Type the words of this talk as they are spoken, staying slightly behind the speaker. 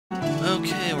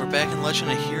back in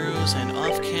Legend of Heroes, and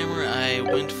off camera I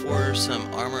went for some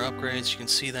armor upgrades. You can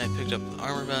see that I picked up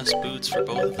armor vest, boots for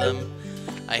both of them.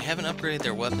 I haven't upgraded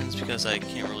their weapons because I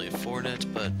can't really afford it,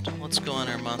 but let's go on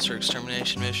our monster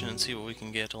extermination mission and see what we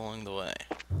can get along the way.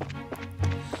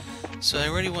 So I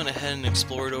already went ahead and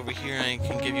explored over here, and I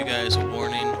can give you guys a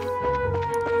warning.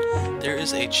 There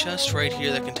is a chest right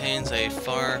here that contains a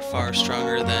far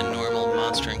stronger than normal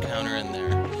monster encounter in there.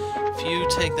 If you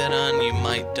take that on, you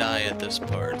might die at this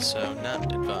part, so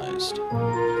not advised.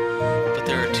 But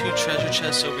there are 2 treasure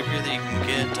chests over here that you can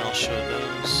get. I'll show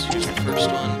those. Here's the first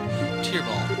one. Tear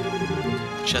ball.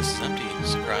 The chest is empty.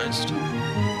 Surprised?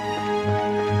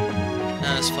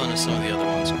 Not as fun as some of the other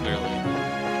ones, clearly.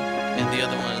 And the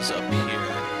other one is up here.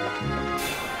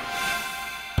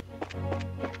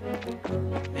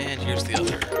 And here's the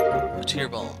other. A tear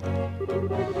ball.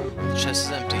 The chest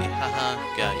is empty. Haha,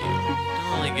 got you.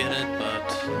 Don't really get it, but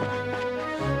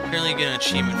apparently you get an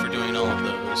achievement for doing all of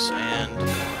those, and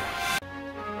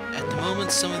at the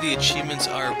moment some of the achievements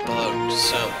are bugged,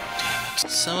 so damn it.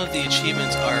 Some of the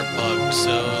achievements are bugged,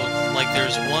 so like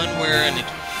there's one where damn it.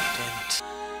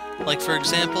 Like for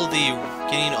example, the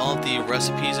getting all the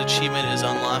recipes achievement is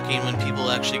unlocking when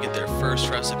people actually get their first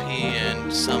recipe,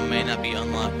 and some may not be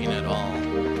unlocking at all.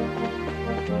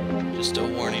 Just a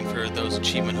warning for those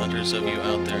achievement hunters of you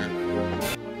out there.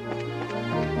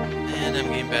 And I'm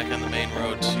getting back on the main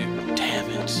road to... Damn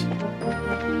it.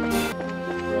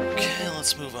 Okay,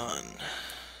 let's move on.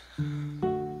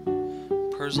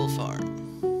 Perzel Farm.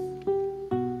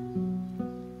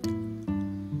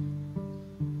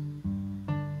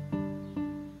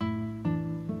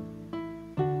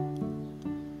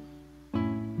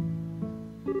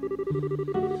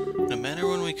 No matter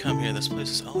when we come here, this place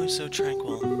is always so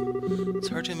tranquil. It's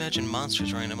hard to imagine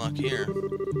monsters running amok here.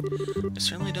 I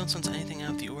certainly don't sense anything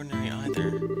out of the ordinary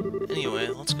either. Anyway,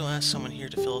 let's go ask someone here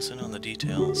to fill us in on the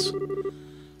details.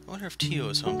 I wonder if Tio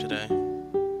is home today.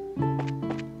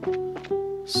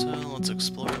 So, let's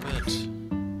explore a bit.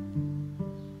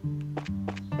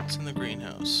 What's in the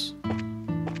greenhouse?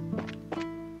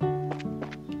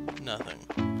 Nothing.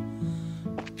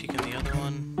 Peek in the other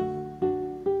one.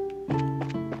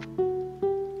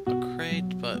 A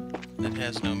crate, but it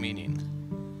has no meaning.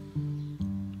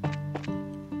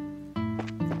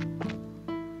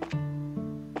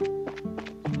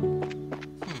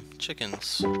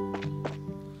 Chickens.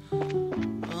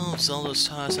 Well, if Zelda's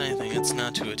taught us anything, it's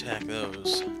not to attack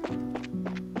those.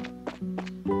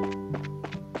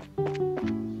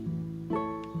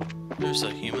 There's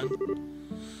a human.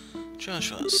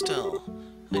 Joshua, Stell.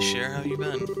 Hi, Cher, how have you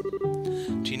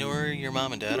been? Do you know where your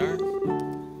mom and dad are?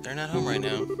 They're not home right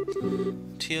now.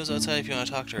 Tio's outside if you want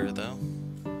to talk to her, though.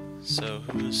 So,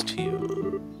 who is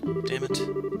Tio? Damn it.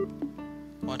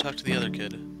 I want to talk to the other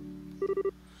kid.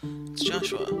 It's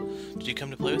Joshua. Did you come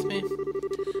to play with me?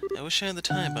 I wish I had the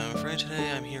time, but I'm afraid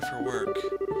today I'm here for work.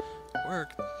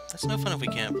 Work? That's no fun if we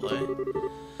can't play.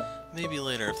 Maybe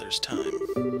later if there's time.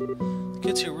 The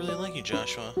kids here really like you,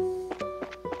 Joshua.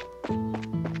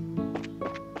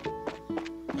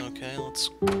 Okay, let's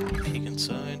peek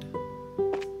inside.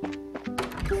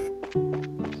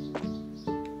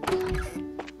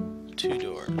 Two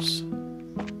doors.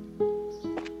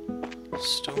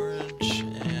 Storage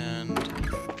and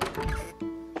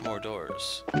more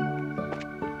doors.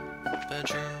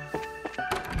 Bedroom.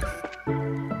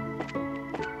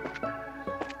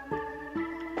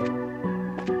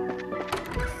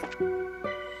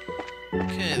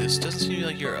 Okay, this doesn't seem to be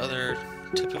like your other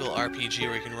typical RPG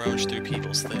where you can rummage through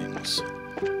people's things.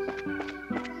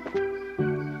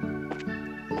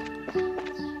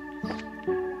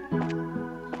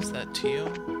 Is that Tio?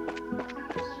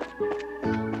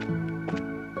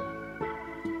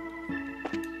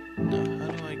 Now,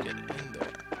 how do I get in there?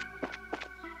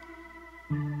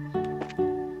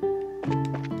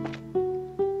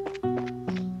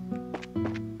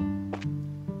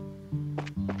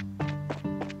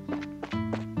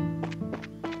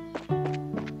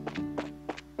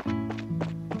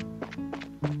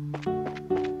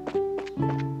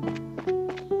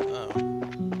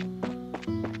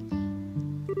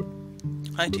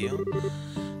 Hi, Tio.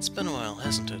 It's been a while,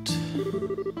 hasn't it?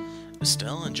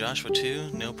 Estelle and Joshua too?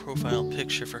 No profile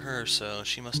picture for her, so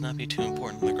she must not be too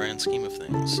important in the grand scheme of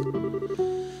things.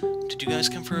 Did you guys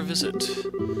come for a visit?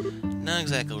 Not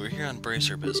exactly, we're here on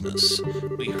bracer business.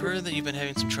 We heard that you've been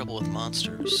having some trouble with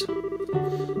monsters.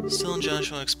 Estelle and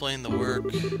Joshua explained the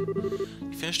work.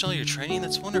 You finished all your training?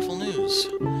 That's wonderful news.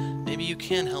 Maybe you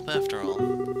can help after all.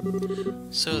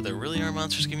 So, there really are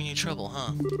monsters giving you trouble,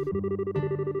 huh?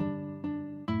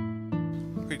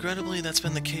 Regrettably, that's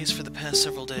been the case for the past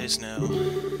several days now.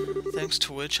 thanks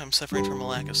to which I'm suffering from a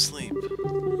lack of sleep,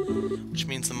 which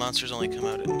means the monsters only come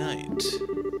out at night.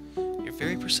 You're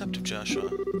very perceptive, Joshua.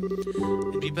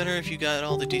 It'd be better if you got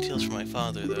all the details from my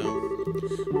father, though.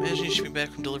 Imagine you should be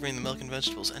back from delivering the milk and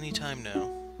vegetables any time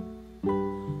now.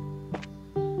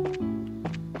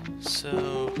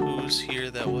 So, who's here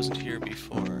that wasn't here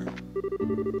before?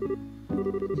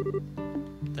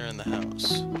 They're in the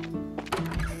house.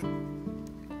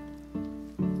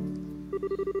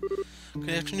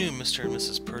 Good afternoon, Mr. and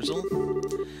Mrs. Perzel.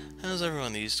 How's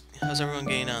everyone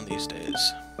getting on these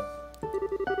days?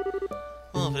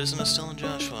 Well, if it isn't Estelle and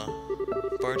Joshua,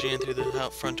 barging in through the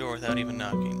front door without even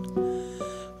knocking.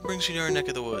 What brings you to our neck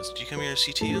of the woods? Did you come here to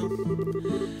see Tio?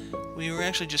 We were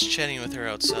actually just chatting with her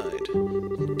outside.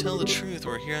 To tell the truth,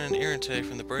 we're here on an errand today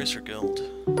from the Bracer Guild.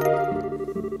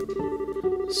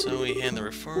 So we hand the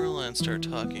referral and start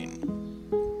talking.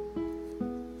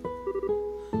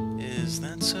 Is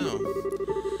that so?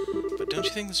 But don't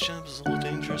you think this job is a little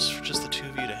dangerous for just the two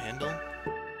of you to handle?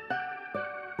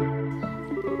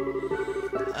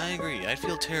 I agree. I'd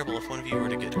feel terrible if one of you were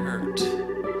to get hurt.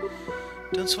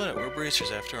 Don't sweat it. We're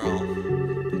bracers after all.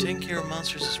 And taking care of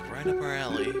monsters is right up our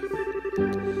alley.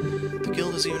 The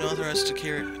guild has even authorized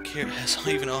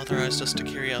us to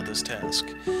carry out this task.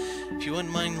 If you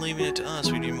wouldn't mind leaving it to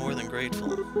us, we'd be more than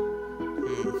grateful.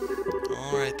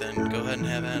 Alright then, go ahead and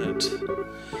have at it.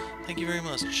 Thank you very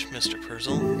much, Mr.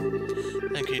 Perzel.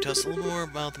 And can you tell us a little more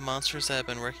about the monsters that have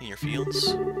been wrecking your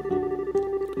fields?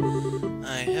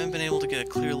 I haven't been able to get a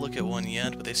clear look at one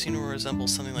yet, but they seem to resemble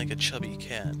something like a chubby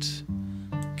cat.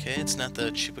 Okay, it's not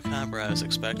the chupacabra I was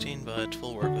expecting, but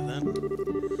we'll work with it.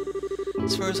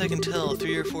 As far as I can tell,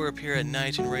 3 or 4 appear at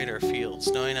night and raid our fields,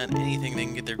 gnawing on anything they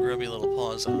can get their grubby little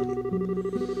paws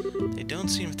on. They don't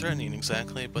seem threatening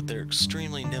exactly, but they're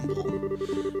extremely nimble.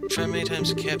 I've tried many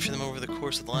times to capture them over the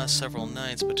course of the last several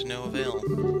nights, but to no avail.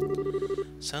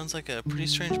 Sounds like a pretty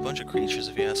strange bunch of creatures,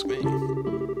 if you ask me.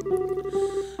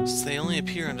 Since they only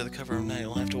appear under the cover of night,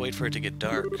 we'll have to wait for it to get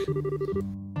dark.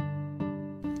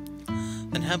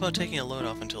 Then how about taking a load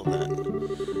off until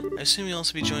then? I assume you'll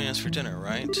also be joining us for dinner,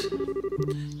 right?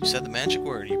 You said the magic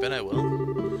word, you bet I will.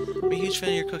 I'm a huge fan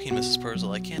of your cooking, Mrs.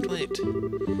 Perzel, I can't wait.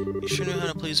 You sure know how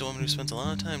to please a woman who spends a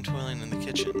lot of time toiling in the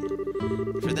kitchen.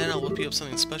 And for that, I'll whip you up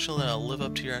something special that'll live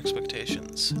up to your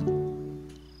expectations.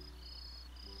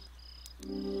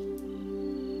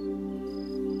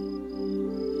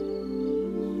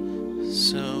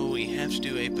 So, we have to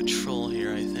do a patrol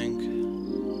here, I think.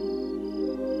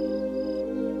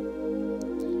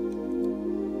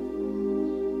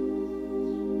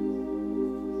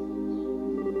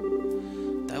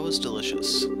 That was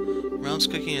delicious. Mom's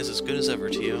cooking is as good as ever,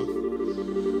 Tio.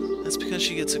 That's because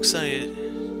she gets excited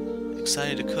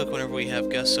to cook whenever we have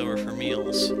guests over for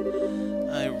meals.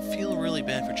 I feel really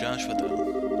bad for Joshua,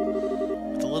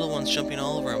 though. With the little ones jumping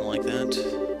all over him like that,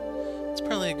 it's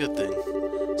probably a good thing.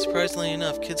 Surprisingly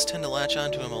enough, kids tend to latch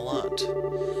onto him a lot.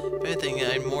 Bad thing,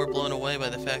 I'm more blown away by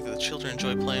the fact that the children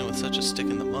enjoy playing with such a stick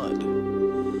in the mud.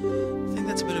 I think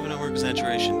that's a bit of an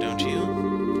over-exaggeration, don't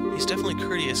you? He's definitely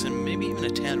courteous and maybe even a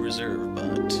tad reserved,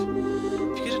 but if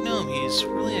you get to know him, he's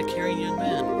really a caring young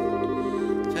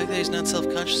man. The fact that he's not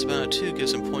self-conscious about it, too,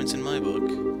 gives him points in my book.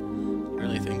 You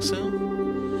really think so?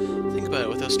 Think about it,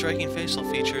 with those striking facial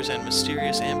features and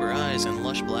mysterious amber eyes and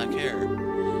lush black hair.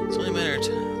 It's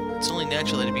only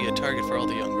natural that he'd be a target for all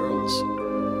the young girls.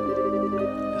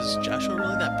 Is Joshua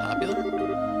really that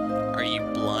popular? Are you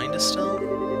blind, Estelle?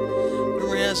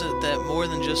 Rumor has it that more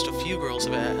than just a few girls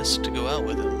have asked to go out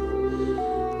with him.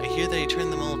 I hear that he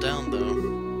turned them all down, though.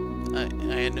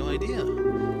 I had no idea.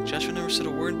 Joshua never said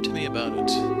a word to me about it.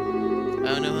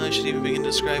 I don't know how I should even begin to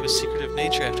describe his secretive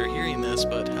nature after hearing this,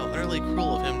 but how utterly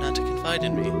cruel of him not to confide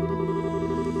in me.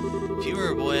 If you were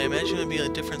a boy, I imagine it would be a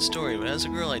different story, but as a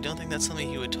girl, I don't think that's something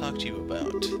he would talk to you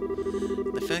about.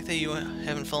 The fact that you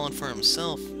haven't fallen for him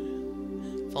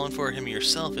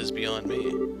yourself is beyond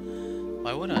me.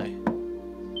 Why would I?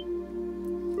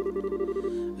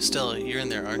 Estella, you're in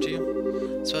there, aren't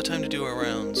you? It's about time to do our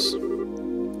rounds.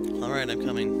 Alright, I'm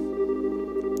coming.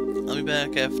 I'll be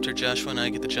back after Joshua and I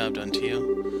get the job done, Tio.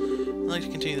 I'd like to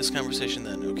continue this conversation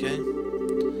then, okay?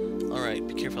 Alright,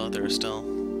 be careful out there, Estelle.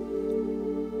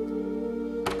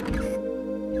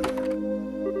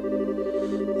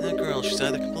 That girl, she's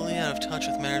either completely out of touch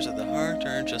with matters of the heart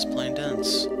or just plain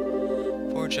dense.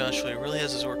 Poor Joshua, he really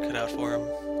has his work cut out for him.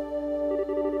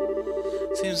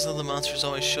 Seems as though the monsters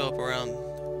always show up around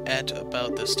at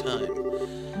about this time.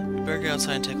 We better go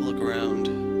outside and take a look around.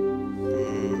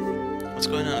 What's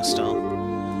going on, Estelle?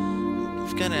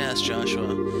 I've got to ask, Joshua.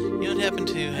 You don't happen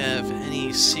to have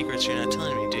any secrets you're not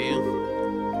telling me, do you?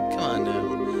 Come on now.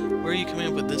 Where are you coming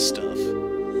up with this stuff?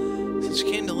 Since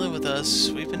you came to live with us,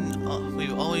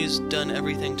 we've always done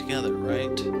everything together,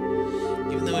 right?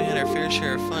 Even though we had our fair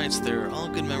share of fights, they're all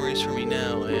good memories for me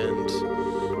now, and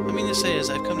what I mean to say is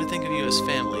I've come to think of you as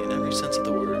family in every sense of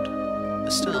the word.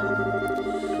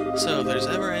 Estelle. So, if there's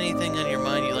ever anything on your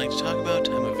mind you'd like to talk about,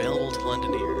 I'm available to lend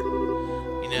an ear.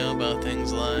 You know, about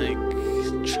things like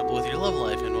trouble with your love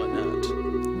life and whatnot.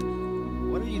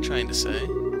 What are you trying to say?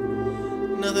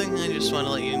 Nothing, I just want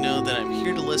to let you know that I'm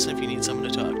here to listen if you need someone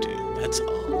to talk to. That's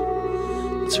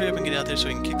all. Let's hurry up and get out there so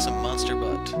we can kick some monster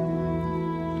butt.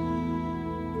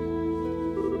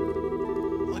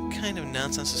 What kind of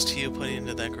nonsense is Tio putting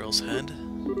into that girl's head?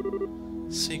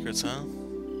 Secrets, huh?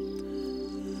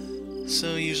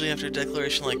 So usually after a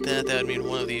declaration like that, that would mean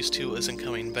one of these two isn't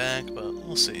coming back, but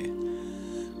we'll see.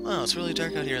 Wow, it's really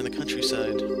dark out here in the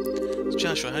countryside. So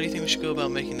Joshua, how do you think we should go about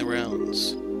making the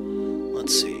rounds?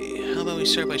 Let's see. How about we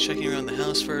start by checking around the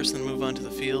house first, then move on to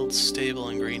the fields, stable,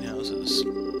 and greenhouses.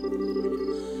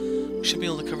 We should be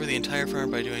able to cover the entire farm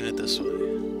by doing it this way.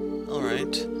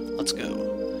 Alright, let's go.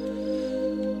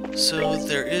 So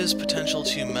there is potential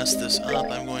to mess this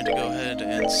up. I'm going to go ahead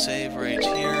and save right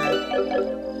here.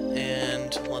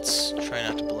 And let's try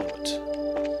not to blow it.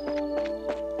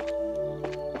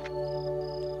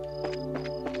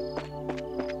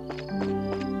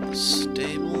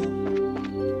 Stable.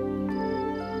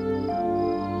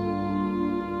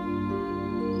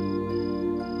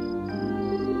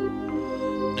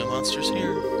 No monsters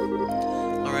here.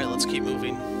 Alright, let's keep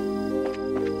moving.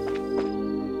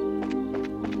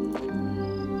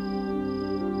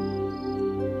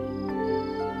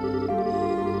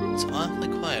 It's awfully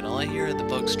quiet. All I hear are the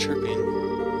bugs chirping.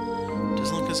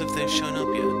 Doesn't look as if they've shown up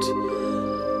yet.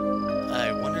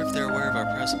 I wonder if they're aware of our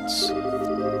presence.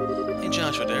 Hey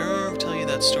Joshua, did I ever tell you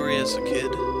that story as a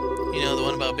kid? You know, the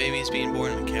one about babies being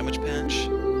born in a cabbage patch?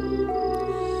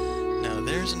 Now,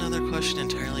 there's another question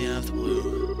entirely out of the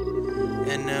blue.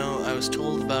 And no, I was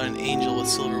told about an angel with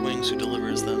silver wings who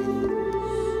delivers them.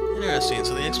 Interesting,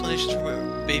 so the explanations for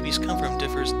where babies come from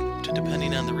differs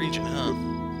depending on the region, huh?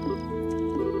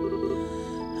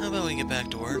 How about we get back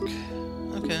to work?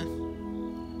 Okay.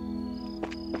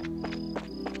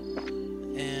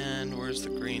 And where's the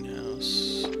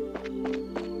greenhouse?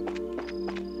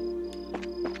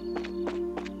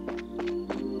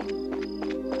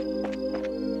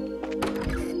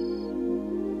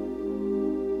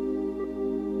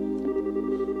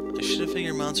 I should have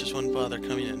figured monsters wouldn't bother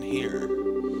coming in here.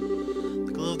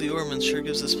 The glow of the ornaments sure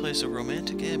gives this place a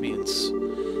romantic ambience.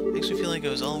 Makes me feel like it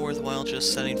was all worthwhile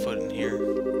just setting foot in here.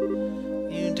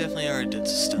 You definitely are a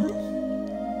Stella.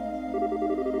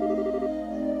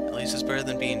 At least it's better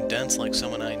than being dense like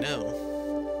someone I know.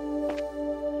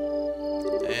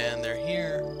 And they're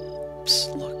here.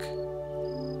 Psst, look.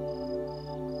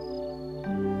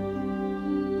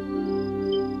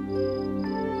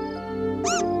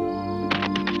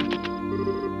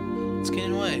 It's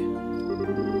getting away.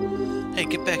 Hey,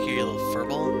 get back here, you little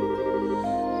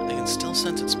furball. I can still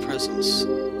sense its presence.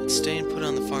 It's staying put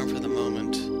on the farm for the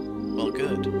moment. Well,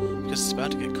 good, because it's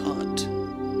about to get caught.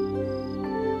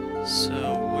 So,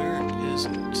 where is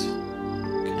it?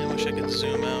 Kinda wish I could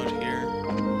zoom out here.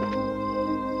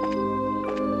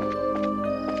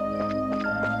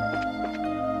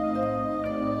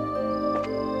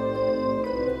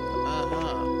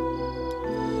 Aha.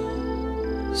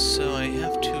 So I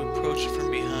have to approach it from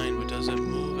behind, but does it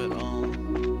move at all?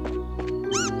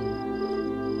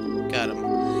 Got him.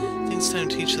 I think it's time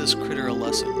to teach this critter a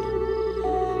lesson.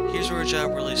 Here's where our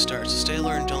job really starts. Stay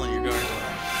alert and don't let your guard down.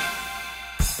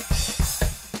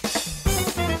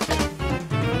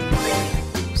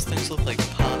 These things look like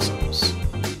possums.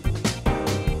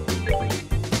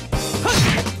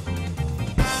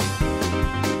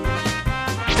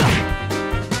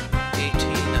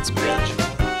 18, that's magical.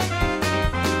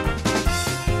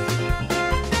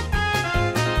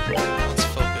 Let's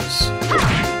focus.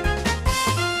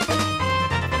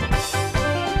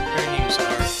 We're gonna use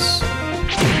arts.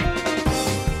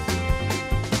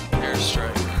 Airstrike.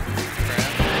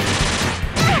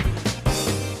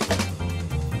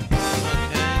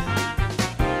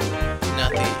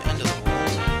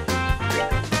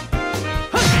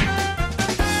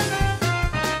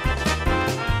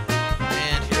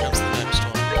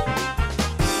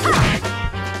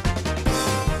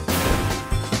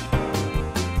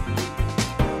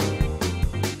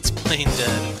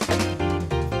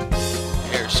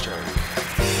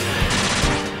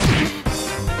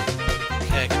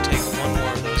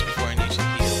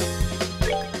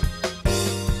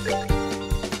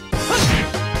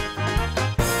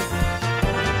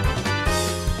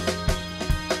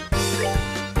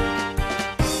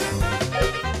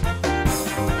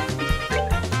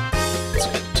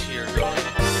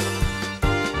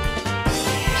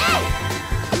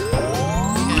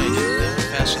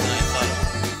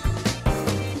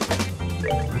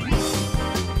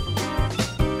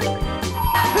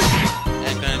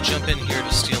 jump in here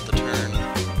to steal the turn.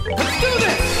 Let's do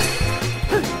this!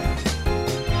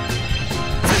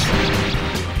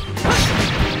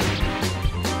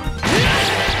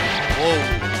 Whoa!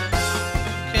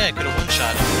 Okay, I could have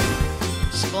one-shot him.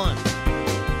 It's fun.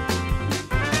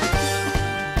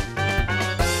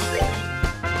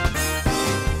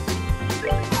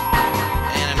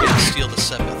 And I'm gonna steal the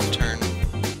 7th turn.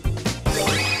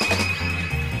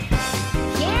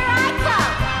 Here I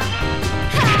come!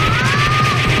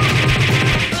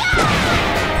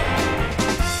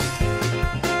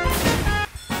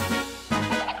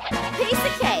 Piece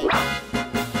of cake!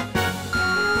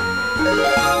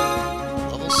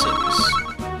 Level 6.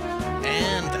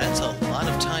 And that's a lot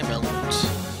of time element.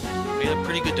 We had a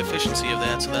pretty good deficiency of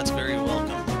that, so that's very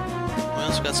welcome. We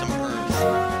also got some earth.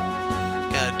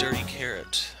 Got a dirty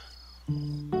carrot.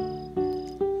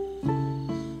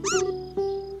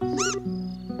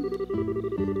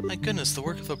 My goodness, the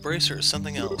work of a bracer is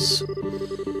something else.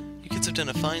 You kids have done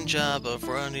a fine job of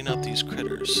rounding up these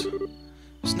critters.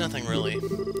 It's nothing really.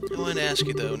 I wanted to ask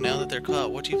you though, now that they're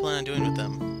caught, what do you plan on doing with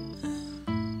them?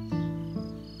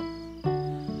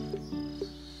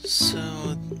 So,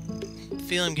 the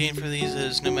feel I'm getting for these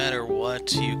is no matter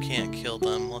what, you can't kill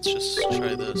them. Let's just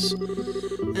try this.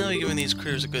 Now we've given these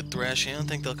critters a good thrashing, I don't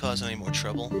think they'll cause any more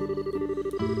trouble.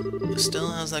 Still,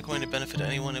 how's that going to benefit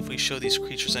anyone if we show these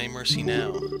creatures any mercy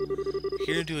now? We're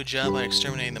here to do a job by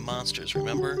exterminating the monsters,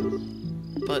 remember?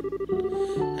 But,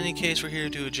 in any case, we're here to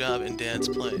do a job in Dad's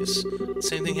place. The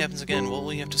same thing happens again, what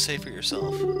will you have to say for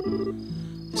yourself? I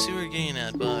see what you're getting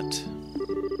at, but...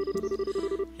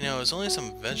 You know, it was only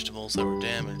some vegetables that were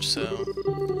damaged, so...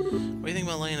 What do you think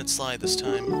about letting it slide this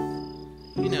time?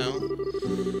 You know,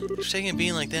 after taking a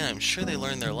beating like that, I'm sure they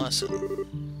learned their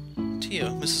lesson. Tio,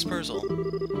 Mrs. Perzel.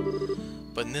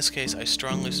 But in this case, I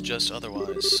strongly suggest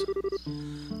otherwise.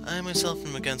 I myself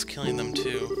am against killing them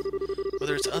too.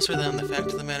 Whether it's us or them, the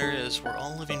fact of the matter is, we're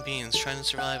all living beings trying to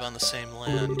survive on the same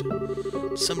land.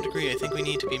 To some degree, I think we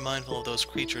need to be mindful of those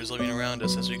creatures living around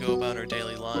us as we go about our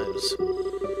daily lives.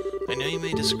 I know you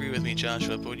may disagree with me,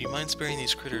 Joshua, but would you mind sparing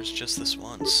these critters just this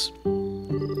once?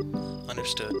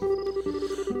 Understood.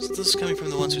 Since this is coming from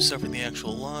the ones who suffered the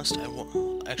actual loss,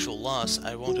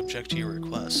 I won't object to your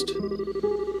request.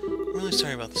 I'm really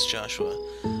sorry about this, Joshua.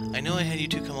 I know I had you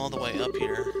two come all the way up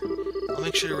here. I'll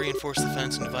make sure to reinforce the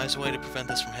fence and devise a way to prevent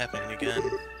this from happening again.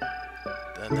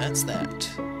 Then that's that.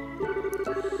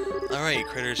 Alright, you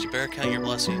critters, you better count your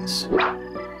blessings.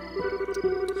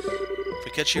 If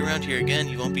we catch you around here again,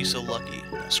 you won't be so lucky.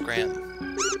 Now scram.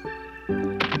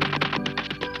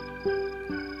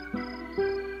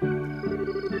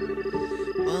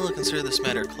 Well, I'll consider this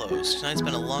matter closed. Tonight's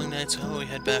been a long night, so how about we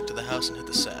head back to the house and hit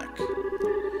the sack?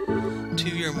 Two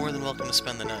of you are more than welcome to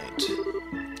spend the night.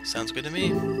 Sounds good to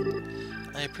me.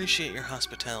 I appreciate your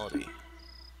hospitality.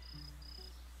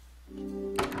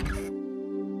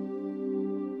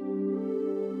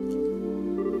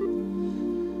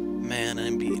 Man,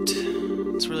 I'm beat.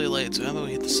 It's really late, so how about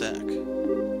we hit the sack?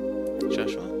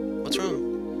 Joshua? What's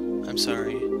wrong? I'm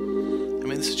sorry. I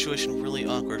made the situation really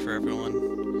awkward for everyone.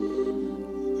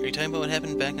 Are you talking about what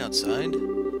happened back outside?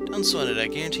 Don't sweat it, I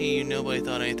guarantee you nobody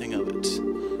thought anything of it.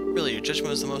 Really, your judgment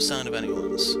was the most sound of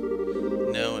anyone's.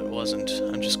 No, it wasn't.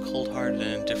 I'm just cold-hearted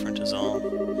and indifferent is all.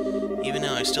 Even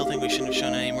now, I still think we shouldn't have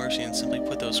shown any mercy and simply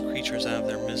put those creatures out of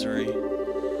their misery.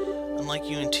 Unlike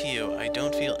you and Tio, I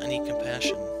don't feel any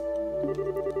compassion.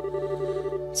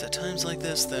 It's at times like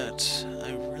this that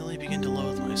I really begin to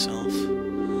loathe myself.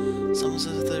 It's almost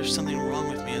as if there's something wrong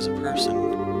with me as a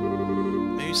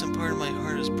person. Maybe some part of my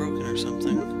heart is broken or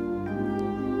something.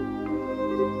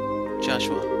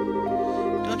 Joshua,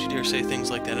 don't you dare say things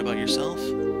like that about yourself.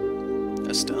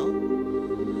 Estelle?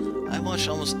 I've watched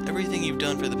almost everything you've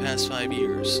done for the past 5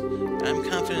 years, and I'm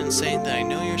confident in saying that I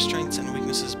know your strengths and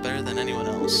weaknesses better than anyone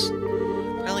else.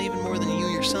 Probably even more than you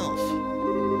yourself.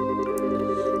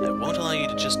 I won't allow you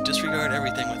to just disregard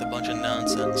everything with a bunch of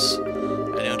nonsense.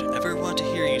 I don't ever want to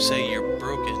hear you say you're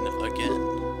broken again.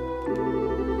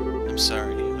 I'm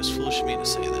sorry, it was foolish of me to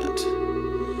say that.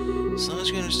 As long as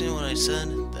you understand what I said,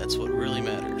 that's what really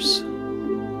matters.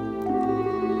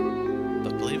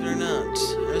 But believe it or not,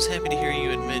 I was happy to hear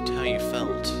you admit how you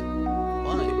felt.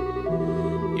 Why?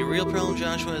 Your real problem,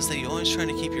 Joshua, is that you always try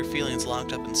to keep your feelings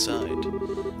locked up inside.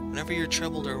 Whenever you're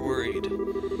troubled or worried,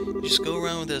 you just go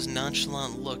around with this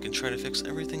nonchalant look and try to fix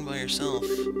everything by yourself.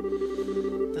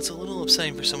 That's a little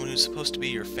upsetting for someone who's supposed to be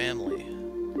your family.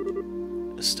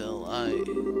 Estelle,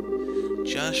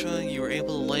 Joshua, you were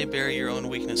able to lay bare your own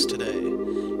weakness today.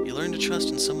 You learned to trust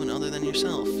in someone other than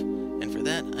yourself, and for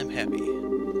that, I'm happy.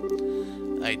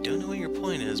 I don't know what your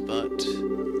point is, but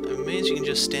I'm amazed you can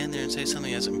just stand there and say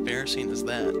something as embarrassing as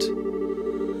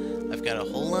that. I've got a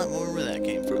whole lot more where that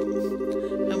came from.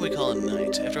 How about we call it a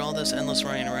night? After all this endless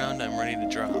running around, I'm ready to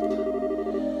drop.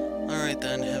 Alright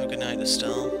then, have a good night,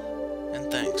 Estelle.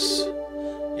 And thanks.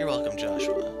 You're welcome,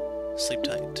 Joshua. Sleep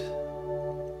tight.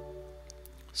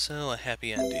 So, a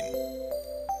happy ending.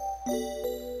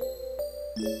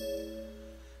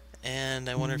 And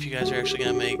I wonder if you guys are actually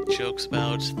going to make jokes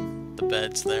about the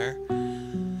beds there.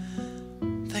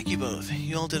 Thank you both.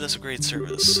 You all did us a great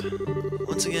service.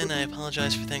 Once again, I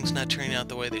apologize for things not turning out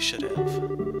the way they should have.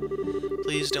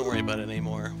 Please don't worry about it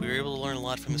anymore. We were able to learn a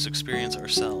lot from this experience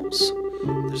ourselves.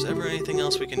 If there's ever anything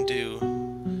else we can do,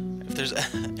 if there's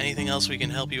anything else we can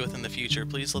help you with in the future,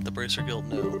 please let the Bracer Guild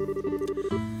know.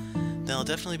 That'll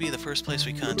definitely be the first place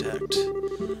we contact.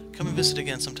 Come and visit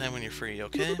again sometime when you're free,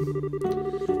 okay?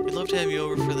 We'd love to have you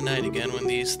over for the night again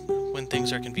when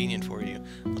things are convenient for you.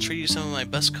 I'll treat you to some of my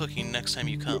best cooking next time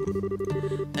you come.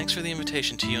 Thanks for the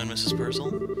invitation to you and Mrs.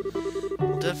 Perzel.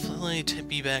 We'll definitely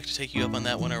be back to take you up on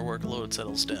that when our workload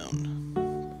settles down.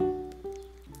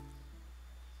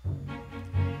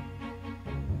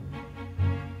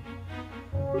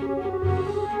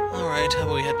 Alright, how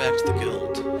about we head back to the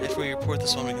guild? After we report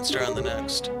this one, we can start on the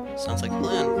next. Sounds like a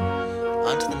plan.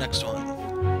 On to the next one.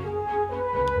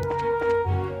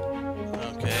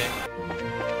 Okay.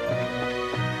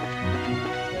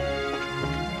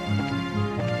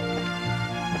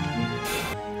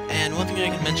 And one thing I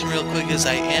can mention real quick is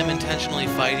I am intentionally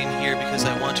fighting here because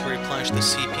I want to replenish the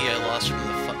CP I lost from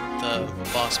the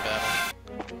boss battle.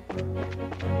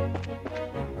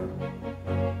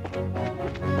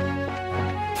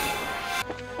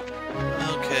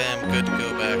 Good to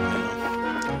go back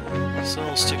now. So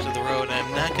I'll stick to the road.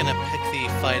 I'm not going to pick the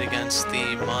fight against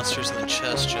the monsters in the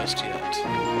chest just yet.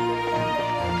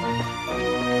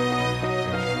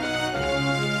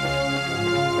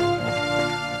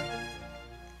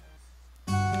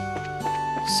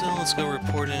 So let's go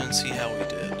report in and see how we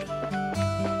did.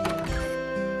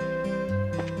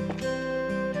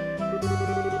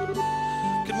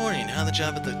 Good morning. How'd the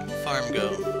job at the farm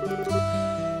go?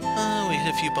 We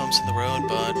hit a few bumps in the road,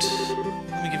 but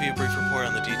let me give you a brief report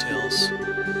on the details.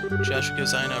 Joshua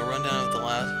gives Ina a rundown of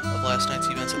last night's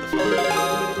events at the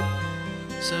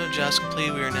farm. So, jobs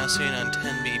complete, we are now sitting on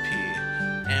 10 BP,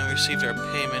 and we received our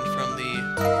payment from the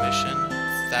mission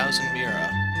 1000 Mira,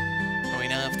 and we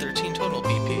now have 13 total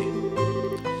BP.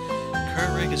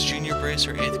 Current rank is Junior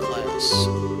Bracer 8th class.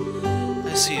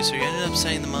 I see, so you ended up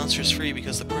setting the monsters free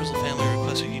because the Perzel family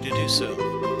requested you to do so.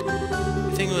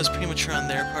 I think it was premature on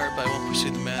their part, but I won't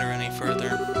pursue the matter any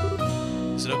further.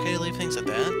 Is it okay to leave things at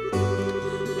that?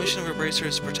 The mission of a Bracer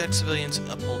is to protect civilians and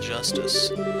uphold justice.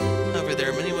 However,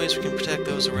 there are many ways we can protect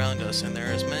those around us, and there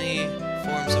are as many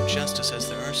forms of justice as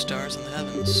there are stars in the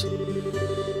heavens.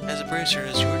 As a Bracer,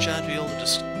 it is your job to be able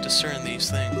to discern these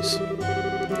things.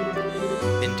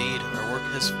 Indeed, our work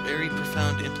has very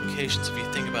profound implications if you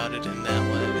think about it in that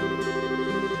way.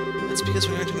 That's because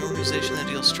we aren't an organization that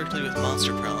deals strictly with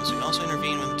monster problems. We also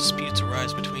intervene when disputes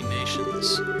arise between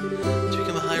nations. To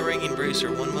become a high-ranking Bracer,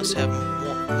 one must have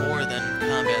more than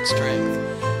combat strength.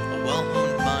 A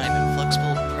well-honed mind and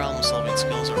flexible problem-solving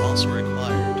skills are also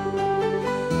required.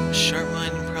 A sharp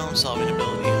mind and problem-solving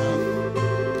ability,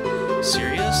 huh?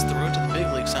 Serious? The road to the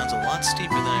big league sounds a lot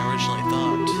steeper than I originally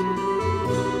thought.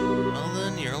 Well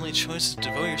then, your only choice is to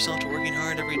devote yourself to working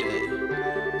hard every day.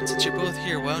 And since you're both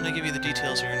here, why don't I give you the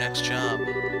details of your next job?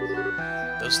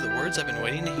 Those are the words I've been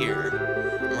waiting to hear.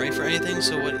 I'm ready for anything,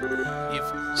 so what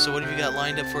have you got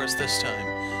lined up for us this time?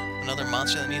 Another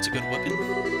monster that needs a good whipping?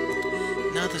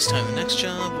 Not this time. The next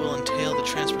job will entail the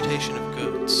transportation of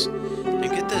goods. And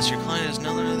get this, your client is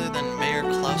none other than Mayor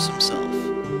Klaus himself.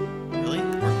 Really?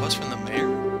 A request from the mayor?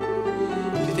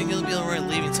 Do you think it'll be alright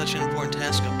leaving such an important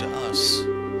task up to us?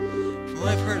 From what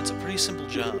I've heard, it's a pretty simple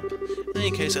job. In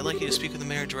any case, I'd like you to speak with the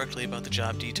mayor directly about the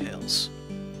job details.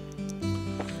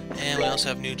 And we also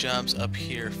have new jobs up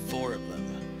here, 4 of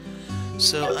them.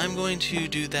 So I'm going to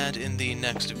do that in the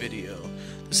next video.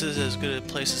 This is as good a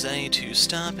place as any to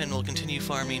stop, and we'll continue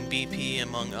farming BP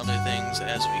among other things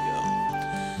as we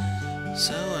go.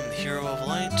 So, I'm the Hero of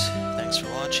Light, thanks for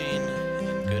watching,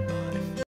 and goodbye.